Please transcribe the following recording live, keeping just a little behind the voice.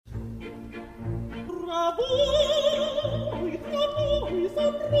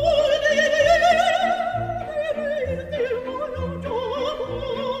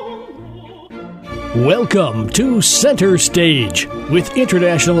Welcome to Center Stage with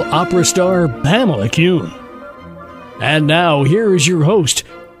international opera star Pamela Kuhn. And now, here is your host,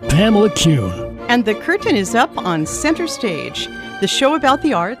 Pamela Kuhn. And the curtain is up on Center Stage, the show about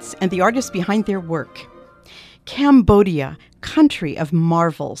the arts and the artists behind their work. Cambodia, country of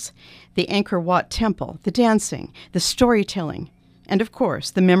marvels. The Angkor Wat Temple, the dancing, the storytelling, and of course,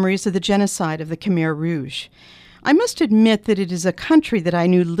 the memories of the genocide of the Khmer Rouge. I must admit that it is a country that I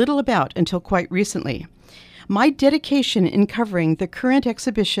knew little about until quite recently. My dedication in covering the current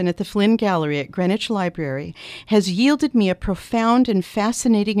exhibition at the Flynn Gallery at Greenwich Library has yielded me a profound and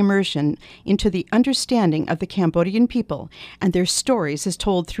fascinating immersion into the understanding of the Cambodian people and their stories as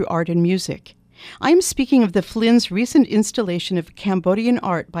told through art and music. I am speaking of the Flynn's recent installation of Cambodian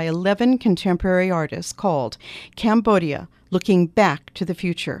art by 11 contemporary artists called Cambodia, Looking Back to the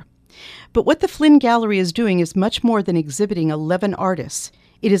Future. But what the Flynn Gallery is doing is much more than exhibiting 11 artists.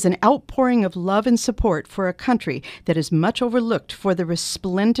 It is an outpouring of love and support for a country that is much overlooked for the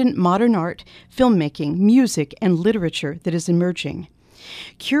resplendent modern art, filmmaking, music, and literature that is emerging.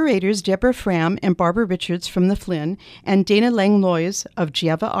 Curators Deborah Fram and Barbara Richards from the Flynn and Dana Langlois of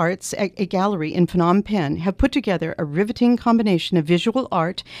Java Arts, a gallery in Phnom Penh, have put together a riveting combination of visual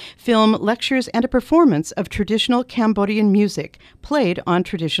art, film, lectures, and a performance of traditional Cambodian music played on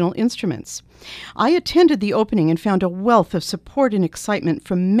traditional instruments. I attended the opening and found a wealth of support and excitement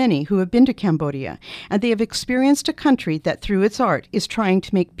from many who have been to Cambodia, and they have experienced a country that through its art is trying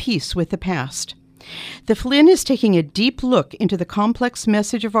to make peace with the past. The Flynn is taking a deep look into the complex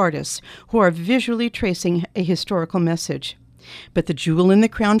message of artists who are visually tracing a historical message. But the jewel in the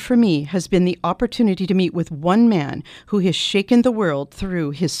crown for me has been the opportunity to meet with one man who has shaken the world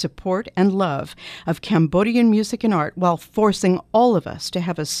through his support and love of Cambodian music and art while forcing all of us to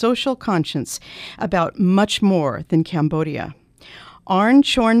have a social conscience about much more than Cambodia. Arn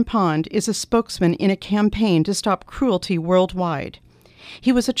Chorn Pond is a spokesman in a campaign to stop cruelty worldwide.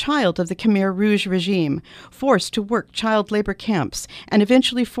 He was a child of the Khmer Rouge regime, forced to work child labor camps, and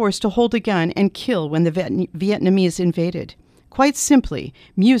eventually forced to hold a gun and kill when the Vietnamese invaded. Quite simply,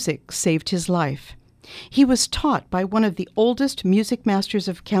 music saved his life. He was taught by one of the oldest music masters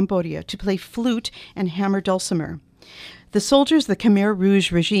of Cambodia to play flute and hammer dulcimer. The soldiers of the Khmer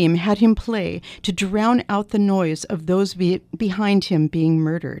Rouge regime had him play to drown out the noise of those behind him being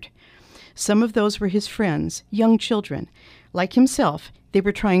murdered. Some of those were his friends, young children. Like himself, they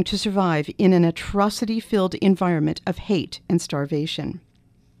were trying to survive in an atrocity-filled environment of hate and starvation.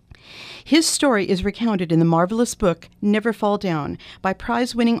 His story is recounted in the marvelous book Never Fall Down by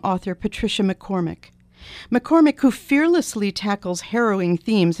prize-winning author Patricia McCormick. McCormick, who fearlessly tackles harrowing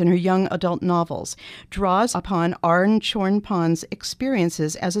themes in her young adult novels, draws upon Arn Chorn Pond's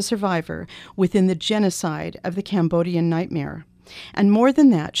experiences as a survivor within the genocide of the Cambodian nightmare. And more than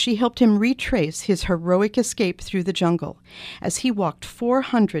that, she helped him retrace his heroic escape through the jungle as he walked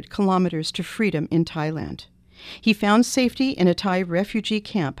 400 kilometers to freedom in Thailand. He found safety in a Thai refugee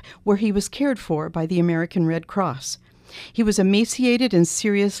camp where he was cared for by the American Red Cross. He was emaciated and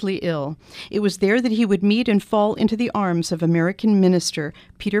seriously ill. It was there that he would meet and fall into the arms of American minister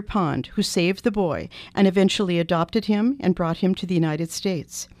Peter Pond, who saved the boy and eventually adopted him and brought him to the United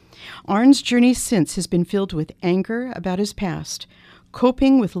States. Arn's journey since has been filled with anger about his past,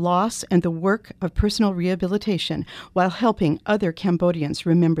 coping with loss and the work of personal rehabilitation while helping other Cambodians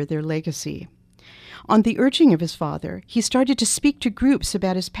remember their legacy. On the urging of his father, he started to speak to groups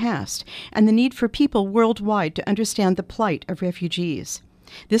about his past and the need for people worldwide to understand the plight of refugees.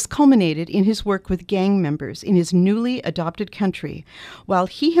 This culminated in his work with gang members in his newly adopted country, while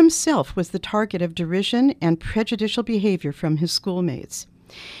he himself was the target of derision and prejudicial behavior from his schoolmates.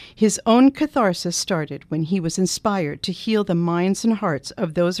 His own catharsis started when he was inspired to heal the minds and hearts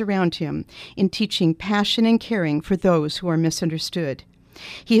of those around him in teaching passion and caring for those who are misunderstood.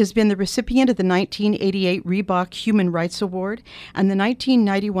 He has been the recipient of the 1988 Reebok Human Rights Award and the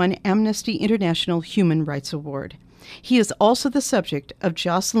 1991 Amnesty International Human Rights Award. He is also the subject of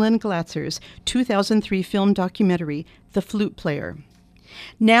Jocelyn Glatzer's 2003 film documentary, The Flute Player.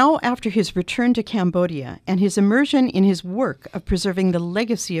 Now, after his return to Cambodia and his immersion in his work of preserving the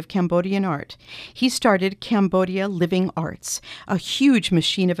legacy of Cambodian art, he started Cambodia Living Arts, a huge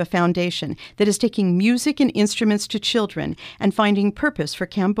machine of a foundation that is taking music and instruments to children and finding purpose for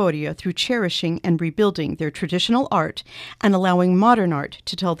Cambodia through cherishing and rebuilding their traditional art and allowing modern art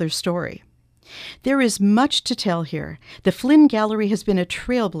to tell their story. There is much to tell here. The Flynn Gallery has been a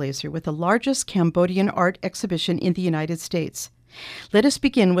trailblazer with the largest Cambodian art exhibition in the United States. Let us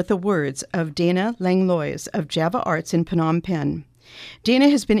begin with the words of Dana Langlois of Java Arts in Phnom Penh. Dana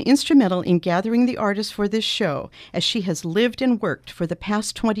has been instrumental in gathering the artists for this show, as she has lived and worked for the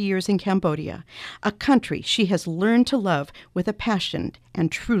past 20 years in Cambodia, a country she has learned to love with a passion and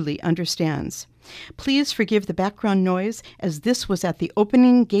truly understands. Please forgive the background noise, as this was at the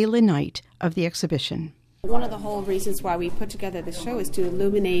opening gala night of the exhibition. One of the whole reasons why we put together this show is to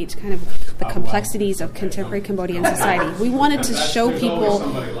illuminate kind of the complexities of contemporary Cambodian society. We wanted to show people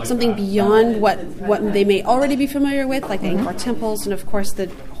something beyond what they may already be familiar with, like the Angkor temples and, of course, the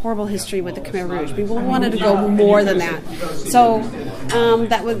horrible history with the Khmer Rouge. We wanted to go more than that. So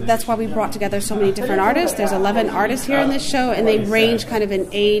that's why we brought together so many different artists. There's 11 artists here in this show, and they range kind of in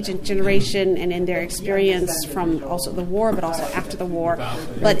age and generation and in their experience from also the war, but also after the war.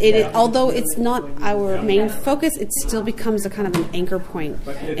 But although it's not our main focus, it still becomes a kind of an anchor point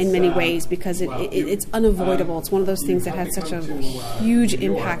in many ways, because it's unavoidable. It's one of those things that had such a huge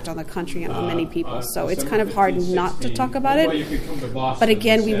impact on the country and on many people. So it's kind of hard not to talk about it. But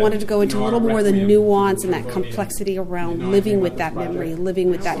again, we wanted to go into a little more of the nuance and that complexity around living with that memory, living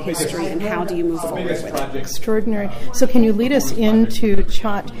with that history, and how do you move forward with it. Extraordinary. So can you lead us into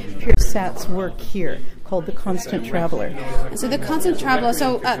Chat Pirsat's work here, called The Constant Traveler? So The Constant Traveler,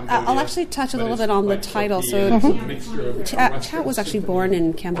 I'll actually touch a little bit on the title. So Chat was actually born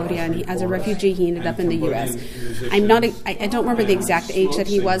in Cambodia, and as a refugee he ended up in the U.S. I don't remember the exact age that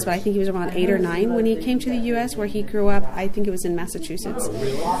he was, but I think he was around 8 or 9 when he came to the U.S., where he grew up. I think it was in Massachusetts.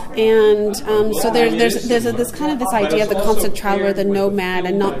 And so there's this kind of this idea of the constant traveler, the nomad,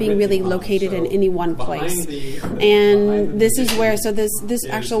 and not being really located in any one place. And this is where, so this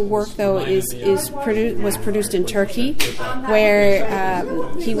actual work, though, was produced in Turkey, where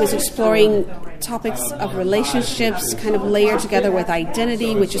he was exploring topics of relationships kind of layered together with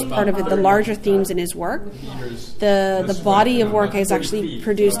identity, which is part of the larger themes in his work. The body of work is actually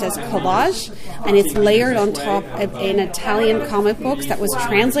produced as collage, and it's layered on top of an Italian comic books that was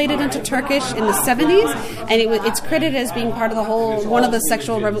translated into Turkish in the 70s, and it's credited as being part of the whole, part of the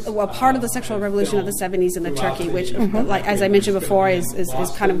sexual revolution of the 70s in the Turkey, which, like as I mentioned before, is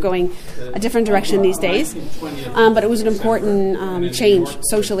kind of going a different direction these days. But it was an important change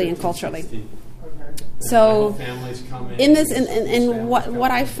socially and culturally. So in this, and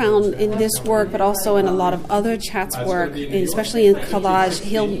what I found in this work, but also in a lot of other Chat's work, especially in collage,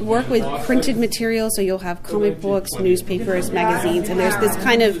 he'll work with printed material, so you'll have comic books, newspapers, magazines, and there's this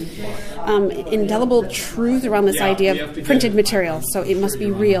kind of indelible truth around this idea of printed material. So it must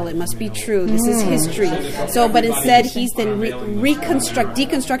be real, it must be true, this is history. So, but instead he's then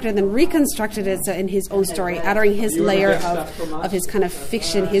deconstructed and then reconstructed it in his own story, adding his layer of his kind of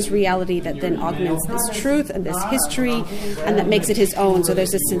fiction, his reality, that then augments this truth and this history, and that makes it his own. So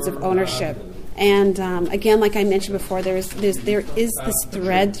there's this sense of ownership. And again, like I mentioned before, there is this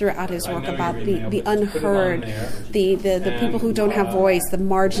thread throughout his work about the unheard, the people who don't have voice, the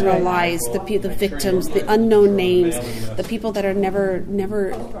marginalized, the victims, the unknown names, the people that are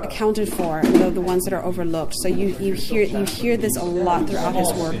never accounted for, and the ones that are overlooked. So you hear this a lot throughout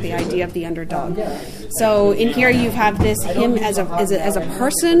his work, the idea of the underdog. So in here you have him as a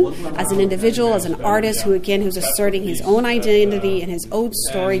person, as an individual, as an artist who's asserting his own identity and his own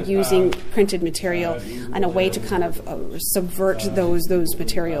story using printed material, and a way to kind of subvert those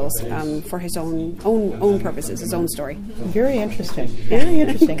materials for his own purposes, his own story. Very interesting. Very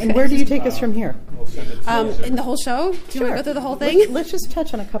interesting. And where do you take us from here? In the whole show? Do you want to go through the whole thing? Let's just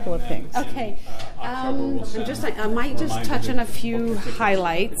touch on a couple of things. Okay. I might just touch on a few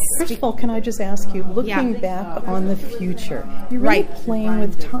highlights. First of all, can I just ask you, looking back on the future, you're really playing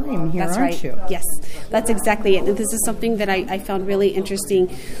with time here, aren't you? Yes, that's exactly it. And this is something that I found really interesting,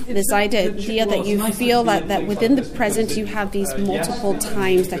 this idea that you feel that within the present you have these multiple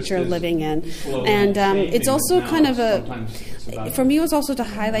times that you're living in. And it's also kind of for me, it was also to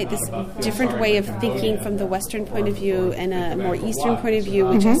highlight this different way of thinking from the Western point of view and a more Eastern point of view,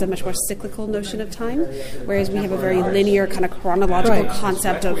 which has a much more cyclical notion of time, whereas we have a very linear kind of chronological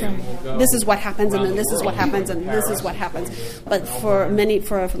concept of this is what happens, and then this is what happens, and this is what happens. But for many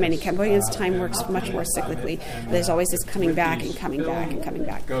Cambodians, time works much more cyclically. There's always this coming back and coming back and coming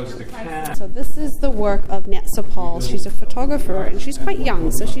back. So this is the work of Nat Sapal. She's a photographer, and she's quite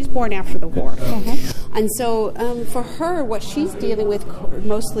young, so she's born after the war. And so for her, what she's dealing with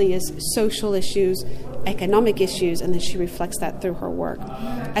mostly is social issues, economic issues, and then she reflects that through her work.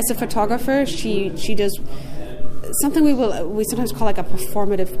 As a photographer, she does something we sometimes call like a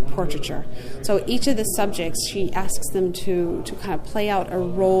performative portraiture. So each of the subjects, she asks them to kind of play out a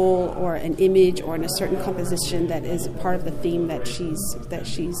role or an image or in a certain composition that is part of the theme that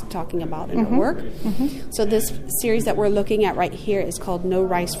she's talking about in her work. So this series that we're looking at right here is called No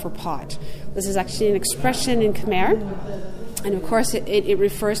Rice for Pot. This is actually an expression in Khmer. And of course, it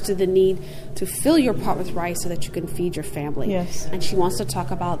refers to the need to fill your pot with rice so that you can feed your family. Yes. And she wants to talk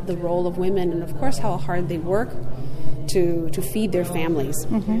about the role of women and, of course, how hard they work to feed their families.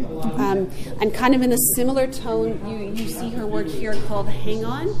 And kind of in a similar tone, you see her work here called Hang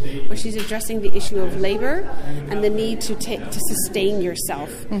On, where she's addressing the issue of labor and the need to sustain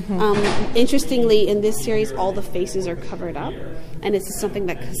yourself. Interestingly, in this series, all the faces are covered up. And this is something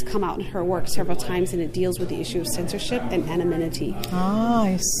that has come out in her work several times, and it deals with the issue of censorship and anonymity. Ah,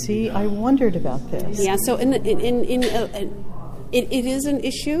 I see. I wondered about this. Yeah, so it is an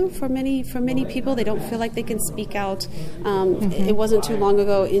issue for many people. They don't feel like they can speak out. It wasn't too long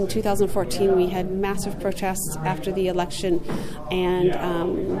ago, in 2014, we had massive protests after the election,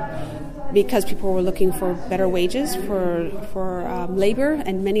 and because people were looking for better wages for labor,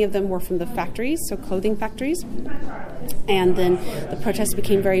 and many of them were from the factories, so clothing factories. And then the protests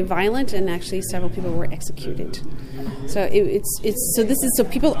became very violent, and actually several people were executed. So so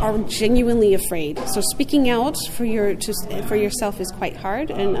people are genuinely afraid. So speaking out for yourself is quite hard,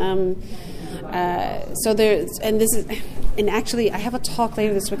 and actually I have a talk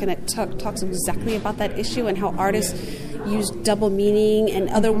later this week, and it talks exactly about that issue and how artists use double meaning and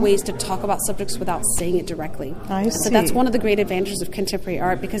other ways to talk about subjects without saying it directly. I see. So that's one of the great advantages of contemporary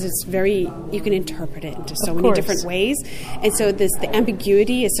art, because it's you can interpret it into so many different ways. And so the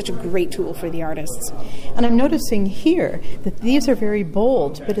ambiguity is such a great tool for the artists. And I'm noticing here that these are very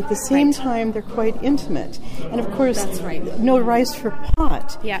bold, but at the same time they're quite intimate. And of course, that's right. No Rice for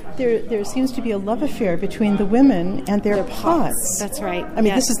Pot. Yeah. There seems to be a love affair between the women and their pots. That's right. I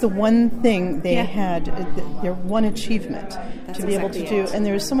mean, this is the one thing they had, their one achievement to be able to do. And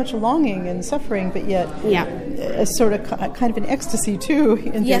there's so much longing and suffering, but yet a sort of kind of an ecstasy too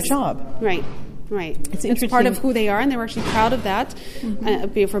in their job. Right. It's part of who they are, and they're actually proud of that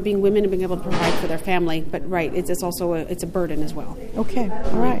for being women and being able to provide for their family. But it's also a burden as well. Okay,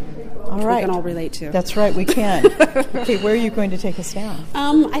 all right. We can all relate to. That's right, we can. Okay, where are you going to take us down?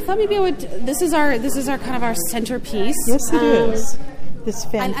 I thought maybe I would. This is our kind of our centerpiece. Yes, it is. This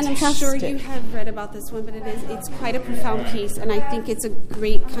fantastic. And I'm sure you have read about this one, but it's quite a profound piece, and I think it's a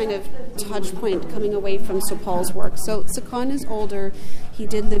great kind of touch point coming away from Sopal's work. So Sakon is older. He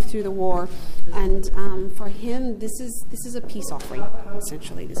did live through the war, and for him, this is a peace offering.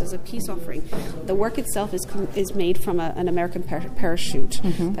 Essentially, this is a peace offering. The work itself is made from an American parachute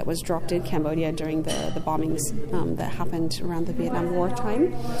that was dropped in Cambodia during the bombings that happened around the Vietnam War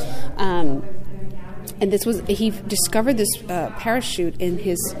time. And he discovered this parachute in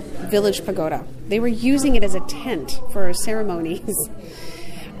his village pagoda. They were using it as a tent for ceremonies.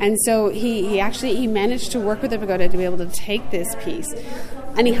 And so he managed to work with the pagoda to be able to take this piece.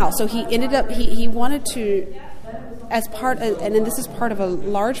 Anyhow, so he ended up, he wanted to, as part of, and then this is part of a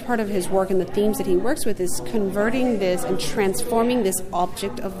large part of his work and the themes that he works with, is converting this and transforming this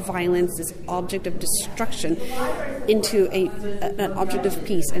object of violence, this object of destruction, into an object of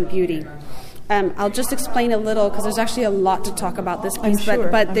peace and beauty. I'll just explain a little, because there's actually a lot to talk about this piece,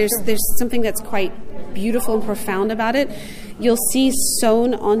 but there's something that's quite beautiful and profound about it. You'll see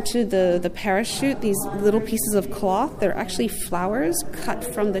sewn onto the parachute these little pieces of cloth. They're actually flowers cut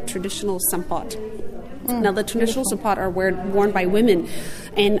from the traditional sampot. Now, the traditional sampot are worn by women.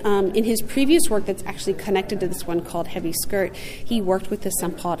 And in his previous work that's actually connected to this one called Heavy Skirt, he worked with the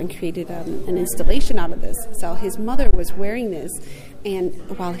sampot and created an installation out of this. So his mother was wearing this, and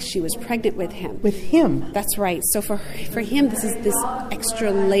while she was pregnant with him. With him? That's right. So for him, this is this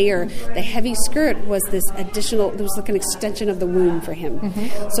extra layer. The heavy skirt was this additional, it was like an extension of the womb for him.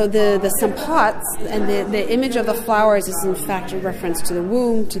 So the sampots and the image of the flowers is in fact a reference to the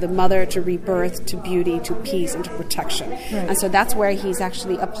womb, to the mother, to rebirth, to beauty, to peace, and to protection. Right. And so that's where he's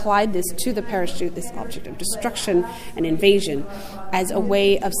actually applied this to the parachute, this object of destruction and invasion, as a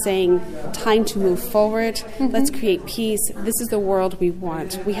way of saying, time to move forward, let's create peace, this is the world we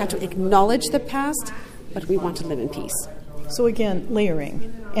want. We have to acknowledge the past, but we want to live in peace. So again,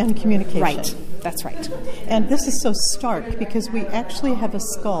 layering and communication. Right. That's right. And this is so stark because we actually have a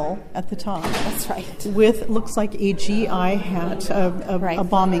skull at the top. That's right. With, looks like a GI hat, a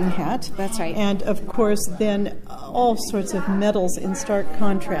bombing hat. That's right. And of course then all sorts of medals in stark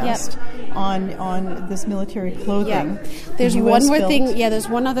contrast on this military clothing. Yeah. There's one more thing. Yeah, there's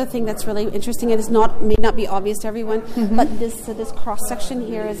one other thing that's really interesting. It is may not be obvious to everyone, but this cross section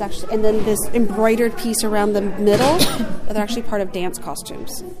here is actually, and then this embroidered piece around the middle, they're actually part of dance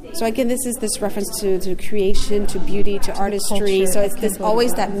costumes. So again, this is this reference to creation, to beauty, to artistry. So it's this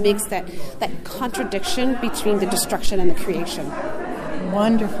always that mix, that contradiction between the destruction and the creation.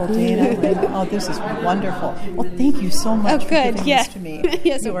 Wonderful, Dana. Oh, this is wonderful. Well, thank you so much for giving this to me.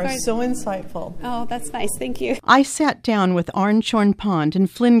 Yes, you are so insightful. Oh, that's nice. Thank you. I sat down with Arne Chorn-Pond and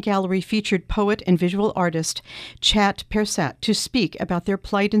Flynn Gallery featured poet and visual artist Chat Persat to speak about their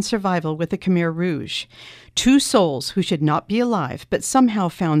plight and survival with the Khmer Rouge. Two souls who should not be alive, but somehow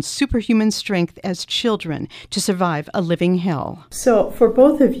found superhuman strength as children to survive a living hell. So for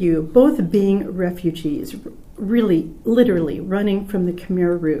both of you, both being refugees, really, literally running from the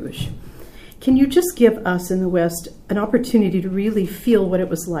Khmer Rouge, can you just give us in the West an opportunity to really feel what it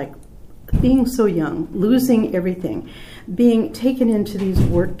was like being so young, losing everything, being taken into these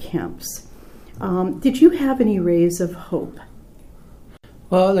work camps? Did you have any rays of hope?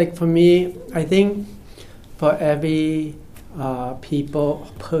 Well, like for me, I think for every group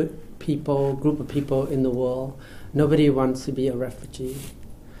of people in the world, nobody wants to be a refugee.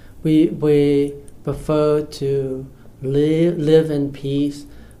 We prefer to live in peace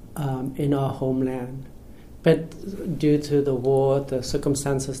in our homeland. But due to the war, the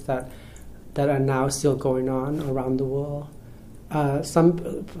circumstances that are now still going on around the world,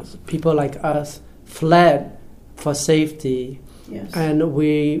 some people like us fled for safety. Yes. And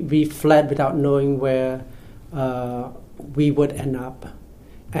we fled without knowing where we would end up.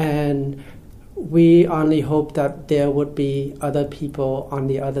 And we only hope that there would be other people on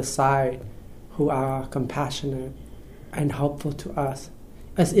the other side who are compassionate and helpful to us.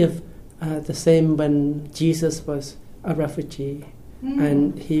 As if the same when Jesus was a refugee,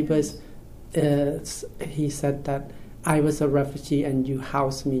 and he said that I was a refugee and you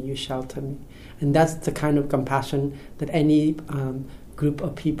housed me, you sheltered me. And that's the kind of compassion that any group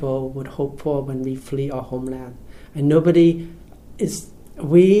of people would hope for when we flee our homeland. And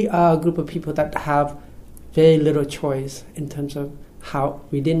we are a group of people that have very little choice in terms of how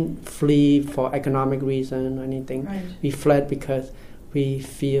we didn't flee for economic reason or anything. Right. We fled because we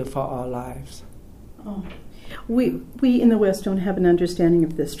fear for our lives. Oh. We in the West don't have an understanding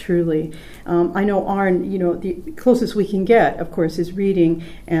of this truly. I know Arne, the closest we can get, of course, is reading,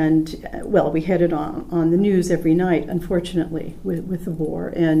 and we had it on the news every night, unfortunately, with the war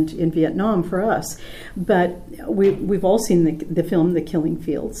and in Vietnam for us. But we've all seen the film The Killing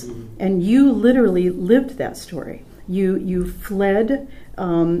Fields, and you literally lived that story. You fled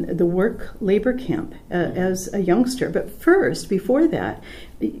the labor camp as a youngster. But first, before that,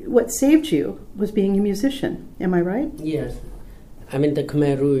 what saved you was being a musician. Am I right? Yes. I mean, the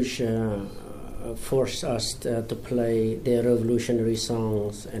Khmer Rouge forced us to play their revolutionary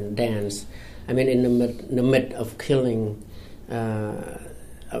songs and dance. I mean, in the midst of killing,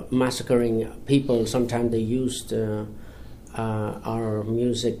 massacring people, sometimes they used our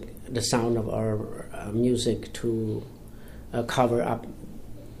music, the sound of our music to cover up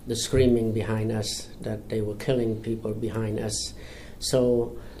the screaming behind us, that they were killing people behind us.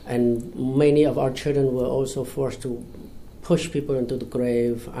 So, and many of our children were also forced to push people into the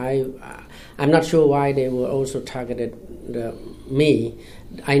grave. I'm not sure why they were also targeted me.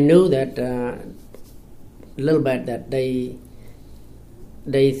 I knew that a little bit that they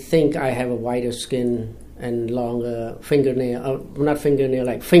think I have a whiter skin and longer fingernail, not fingernail,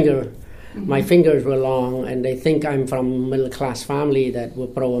 like finger. Mm-hmm. My fingers were long, and they think I'm from middle-class family that were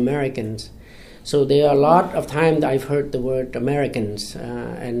pro-Americans. So there are a lot of times I've heard the word Americans,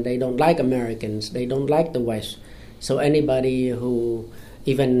 and they don't like Americans. They don't like the West. So anybody who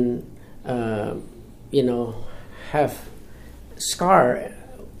even, have scar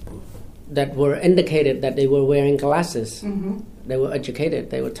that were indicated that they were wearing glasses, they were educated,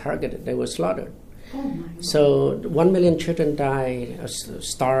 they were targeted, they were slaughtered. So 1 million children died,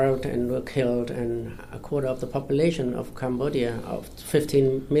 starved, and were killed, and a quarter of the population of Cambodia, of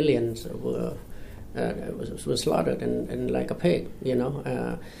 15 million, were slaughtered and like a pig.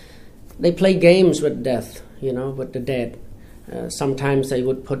 They play games with death, with the dead. Sometimes they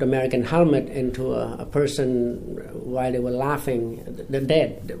would put American helmet into a person while they were laughing. The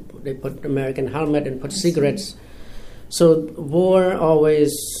dead, they put American helmet and put cigarettes. So war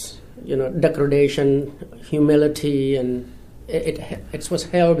always, degradation, humility, and it was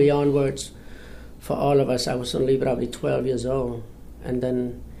hell beyond words. for all of us. I was only probably 12 years old. And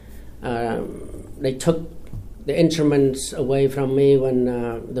then they took the instruments away from me when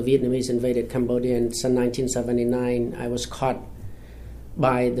the Vietnamese invaded Cambodia in 1979. I was caught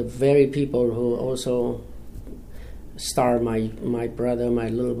by the very people who also starved my brother, my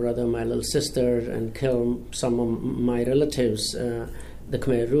little sister, and killed some of my relatives. The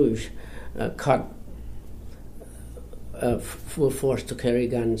Khmer Rouge were forced to carry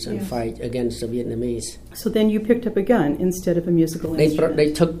guns and fight against the Vietnamese. So then you picked up a gun instead of a musical instrument.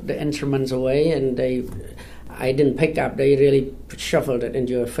 They took the instruments away, and I didn't pick up. They really shuffled it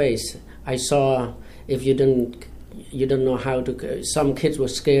into your face. I saw if you don't know how to. Some kids were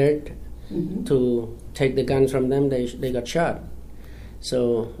scared to take the guns from them. They got shot.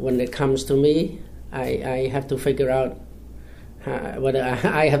 So when it comes to me, I have to figure out whether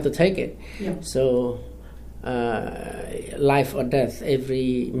I have to take it. Yeah. So life or death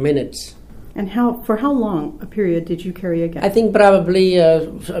every minute. And for how long a period did you carry a gun? I think probably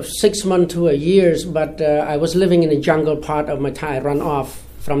 6 months to a year, but I was living in the jungle part of my time. I ran off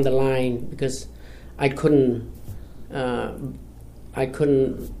from the line because I couldn't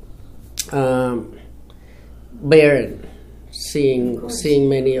bear it, seeing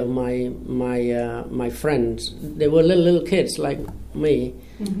many of my friends. They were little kids like me.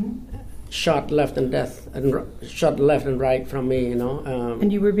 Shot left and right from me,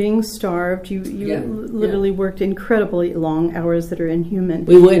 and you were being starved. You literally worked incredibly long hours that are inhuman.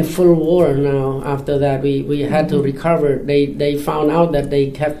 We were in full war now. After that, we had to recover. They found out that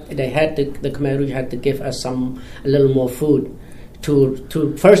the Khmer Rouge had to give us a little more food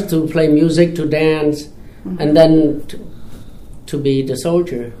to first to play music, to dance, and then to be the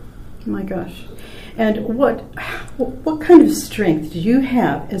soldier. My gosh. And what kind of strength did you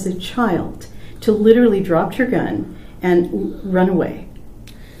have as a child to literally drop your gun and run away?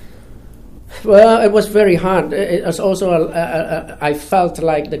 Well, it was very hard. It was also I felt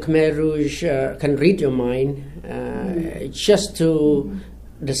like the Khmer Rouge can read your mind. Just to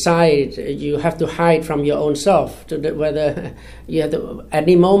decide, you have to hide from your own self. Whether you have to, at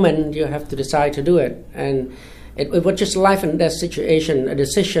any moment you have to decide to do it, and it was just life and death situation, a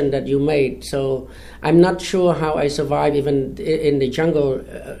decision that you made. So I'm not sure how I survived even in the jungle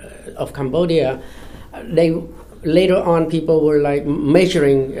of Cambodia. Later on, people were like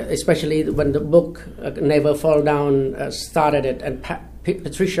measuring, especially when the book Never Fall Down started it, and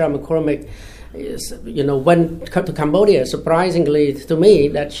Patricia McCormick went to Cambodia. Surprisingly to me,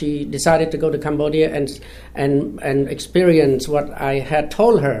 that she decided to go to Cambodia and experience what I had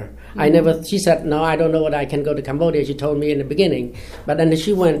told her. She said, no, I don't know what I can go to Cambodia. She told me in the beginning. But then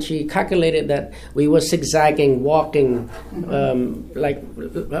she calculated that we were zigzagging, walking like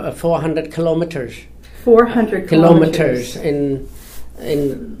 400 kilometers. 400 kilometers in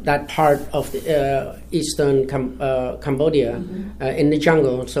that part of the eastern Cambodia, in the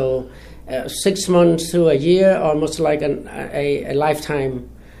jungle. So 6 months to a year, almost like a lifetime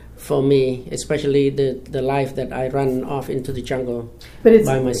for me, especially the life that I ran off into the jungle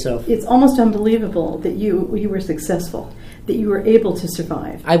by myself. It's almost unbelievable that you were successful, that you were able to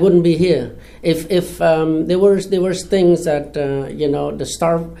survive. I wouldn't be here if there were things that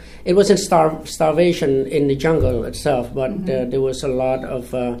it wasn't starvation in the jungle itself, but there was a lot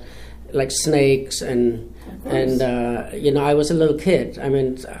of like snakes and I was a little kid. I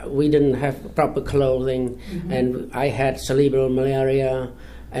mean, we didn't have proper clothing, and I had cerebral malaria.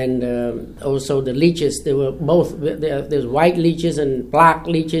 And also the leeches, there were both, there's white leeches and black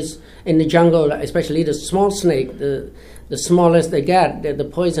leeches in the jungle, especially the small snake, the smallest they get, the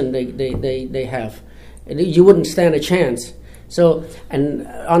poison they have. You wouldn't stand a chance. So, and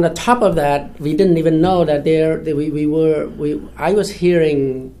on the top of that, we didn't even know that I was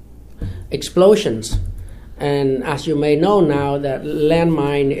hearing explosions. And as you may know now, that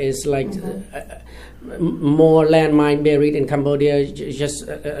landmine is like... more landmine buried in Cambodia, just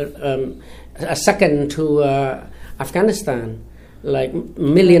a second to Afghanistan, like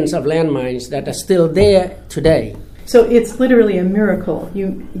millions of landmines that are still there today. So it's literally a miracle.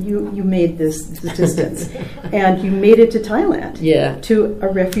 You made this distance, and you made it to Thailand. Yeah, to a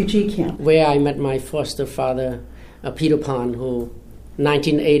refugee camp where I met my foster father, Peter Pan, who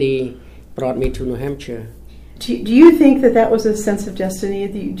 1980 brought me to New Hampshire. Do you think that was a sense of destiny?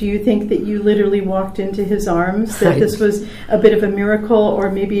 Do you think that you literally walked into his arms, that this was a bit of a miracle, or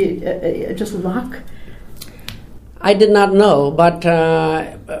maybe just luck? I did not know, but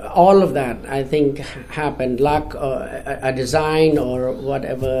all of that, I think, happened. Luck, or a design, or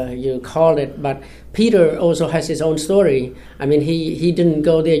whatever you call it. But Peter also has his own story. I mean, he didn't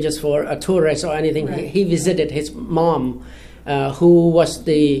go there just for a tourist or anything. Right. He visited his mom, who was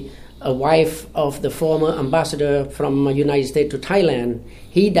the a wife of the former ambassador from United States to Thailand.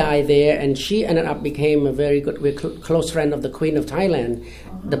 He died there, and she ended up became a very close friend of the Queen of Thailand,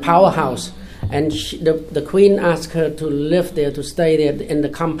 the powerhouse. And the Queen asked her to live there, to stay there in the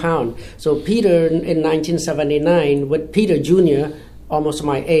compound. So Peter, in 1979, with Peter Jr., almost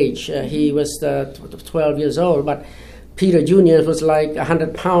my age, he was 12 years old, but Peter Jr. was like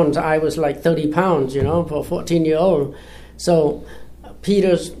 100 pounds. I was like 30 pounds, for a 14-year-old. So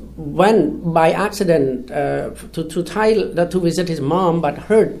Peter went by accident to Thailand to visit his mom, but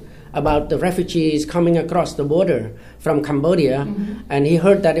heard about the refugees coming across the border from Cambodia, and he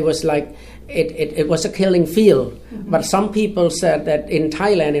heard that it was like it was a killing field. But some people said that in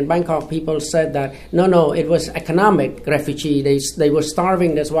Thailand, in Bangkok, people said that no, it was economic refugee. They were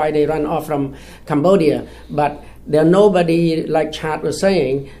starving. That's why they ran off from Cambodia. But there nobody, like Chad was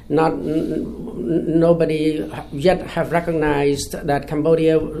saying, nobody yet have recognized that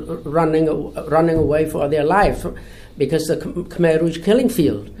Cambodia running away for their life, because the Khmer Rouge killing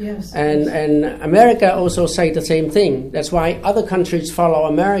field. Yes. And America also say the same thing. That's why other countries follow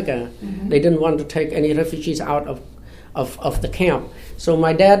America. They didn't want to take any refugees out of the camp. So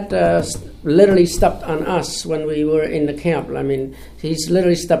my dad literally stepped on us when we were in the camp. I mean, he's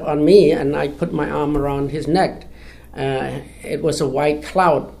literally stepped on me, and I put my arm around his neck. It was a white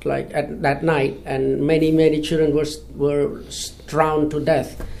cloud like at that night, and many children were drowned to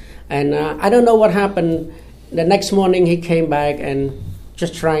death. And I don't know what happened. The next morning he came back and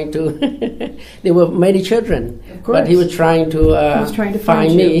just trying to there were many children, but he was trying to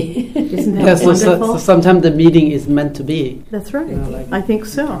find me. Isn't that wonderful? So sometimes the meeting is meant to be. That's right. I think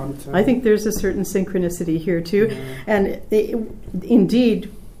so. I think there's a certain synchronicity here too, and indeed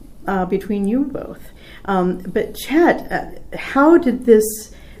between you both. But Chet, how did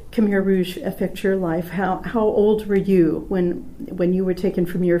this Khmer Rouge affect your life? How old were you when you were taken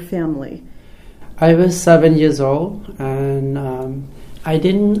from your family? I was 7 years old, and I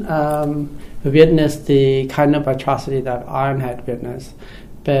didn't witness the kind of atrocity that Arn had witnessed.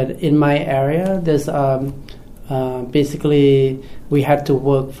 But in my area, there's basically we had to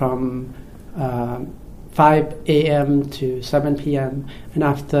work from 5 a.m. to 7 p.m. And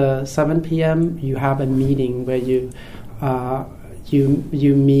after 7 p.m., you have a meeting where you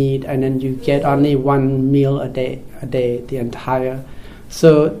meet, and then you get only one meal a day, the entire.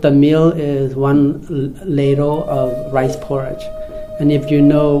 So the meal is one ladle of rice porridge. And if you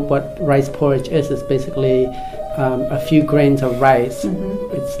know what rice porridge is, it's basically a few grains of rice.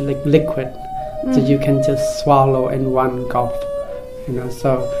 It's like liquid, so you can just swallow in one gulp.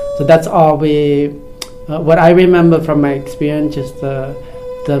 So that's all we. What I remember from my experience is the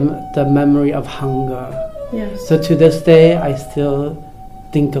memory of hunger. Yes. So to this day, I still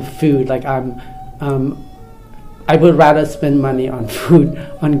think of food like I would rather spend money on food,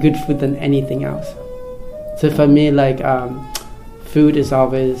 on good food, than anything else. So for me, like food is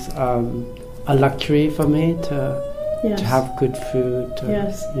always a luxury for me to have good food.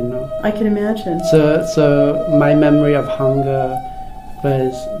 Yes. I can imagine. So my memory of hunger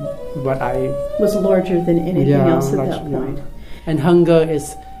was was larger than anything else at that point. And hunger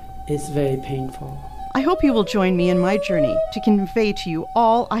is very painful. I hope you will join me in my journey to convey to you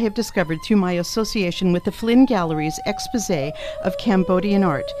all I have discovered through my association with the Flynn Gallery's expose of Cambodian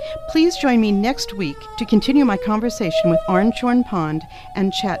art. Please join me next week to continue my conversation with Arn Chornpond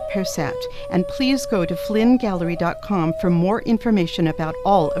and Chat Persat. And please go to flynngallery.com for more information about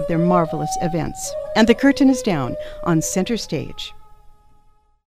all of their marvelous events. And the curtain is down on Center Stage.